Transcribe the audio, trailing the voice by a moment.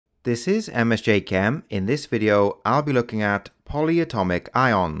This is MSJ Chem. In this video, I'll be looking at polyatomic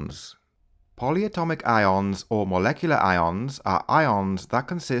ions. Polyatomic ions or molecular ions are ions that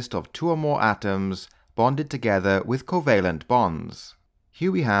consist of two or more atoms bonded together with covalent bonds.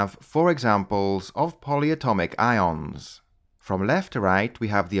 Here we have four examples of polyatomic ions. From left to right, we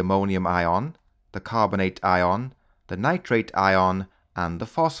have the ammonium ion, the carbonate ion, the nitrate ion, and the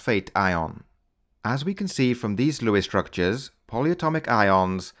phosphate ion. As we can see from these Lewis structures, polyatomic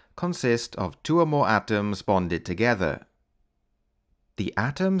ions consist of two or more atoms bonded together. The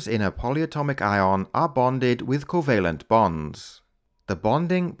atoms in a polyatomic ion are bonded with covalent bonds. The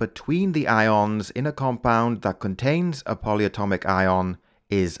bonding between the ions in a compound that contains a polyatomic ion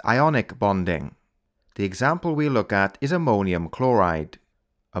is ionic bonding. The example we look at is ammonium chloride.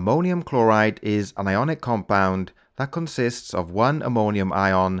 Ammonium chloride is an ionic compound that consists of one ammonium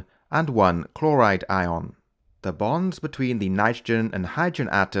ion and one chloride ion. The bonds between the nitrogen and hydrogen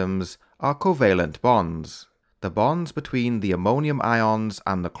atoms are covalent bonds. The bonds between the ammonium ions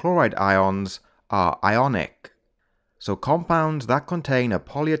and the chloride ions are ionic. So compounds that contain a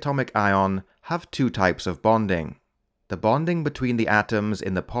polyatomic ion have two types of bonding. The bonding between the atoms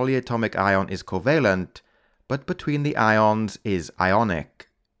in the polyatomic ion is covalent, but between the ions is ionic.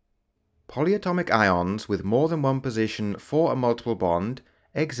 Polyatomic ions with more than one position for a multiple bond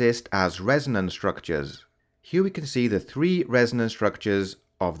exist as resonance structures. Here we can see the three resonance structures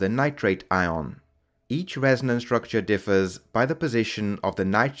of the nitrate ion. Each resonance structure differs by the position of the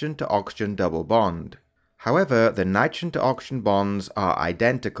nitrogen to oxygen double bond. However, the nitrogen to oxygen bonds are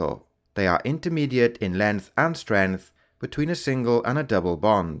identical. They are intermediate in length and strength between a single and a double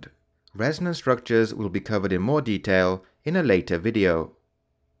bond. Resonance structures will be covered in more detail in a later video.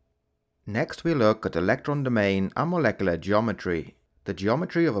 Next we look at electron domain and molecular geometry. The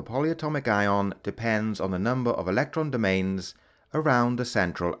geometry of a polyatomic ion depends on the number of electron domains around the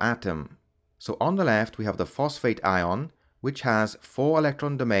central atom. So on the left we have the phosphate ion, which has 4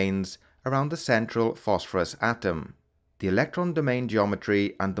 electron domains around the central phosphorus atom. The electron domain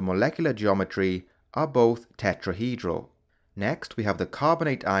geometry and the molecular geometry are both tetrahedral. Next we have the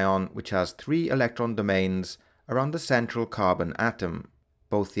carbonate ion, which has 3 electron domains around the central carbon atom.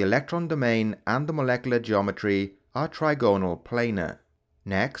 Both the electron domain and the molecular geometry are trigonal planar.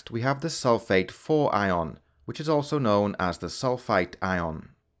 Next we have the sulfate 4 ion, which is also known as the sulfite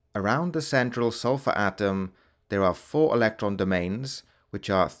ion. Around the central sulfur atom there are 4 electron domains, which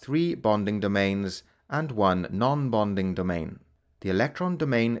are 3 bonding domains and 1 non-bonding domain. The electron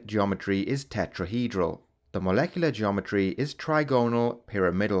domain geometry is tetrahedral. The molecular geometry is trigonal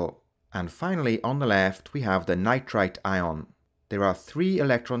pyramidal. And finally on the left we have the nitrite ion. There are 3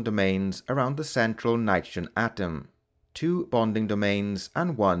 electron domains around the central nitrogen atom, 2 bonding domains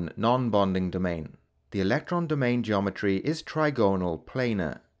and 1 non-bonding domain. The electron domain geometry is trigonal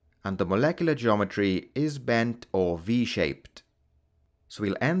planar, and the molecular geometry is bent or V-shaped. So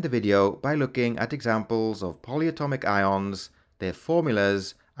we'll end the video by looking at examples of polyatomic ions, their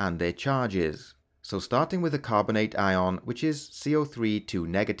formulas and their charges. So starting with the carbonate ion, which is CO3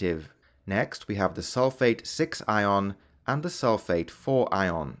 2-. Next we have the sulfate 6 ion and the sulfate 4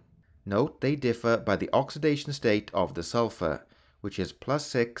 ion. Note they differ by the oxidation state of the sulfur, which is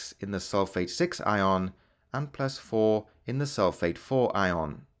 +6 in the sulfate 6 ion and +4 in the sulfate 4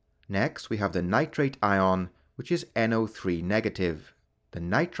 ion. Next we have the nitrate ion, which is NO3-. The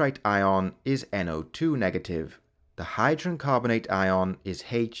nitrite ion is NO2-. The hydrogen carbonate ion is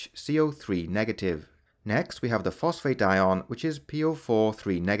HCO3-. Next we have the phosphate ion, which is PO4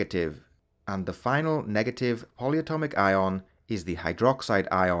 3-. And the final negative polyatomic ion is the hydroxide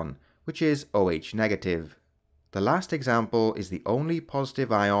ion, which is OH-. The last example is the only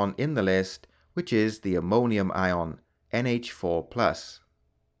positive ion in the list, which is the ammonium ion, NH4+.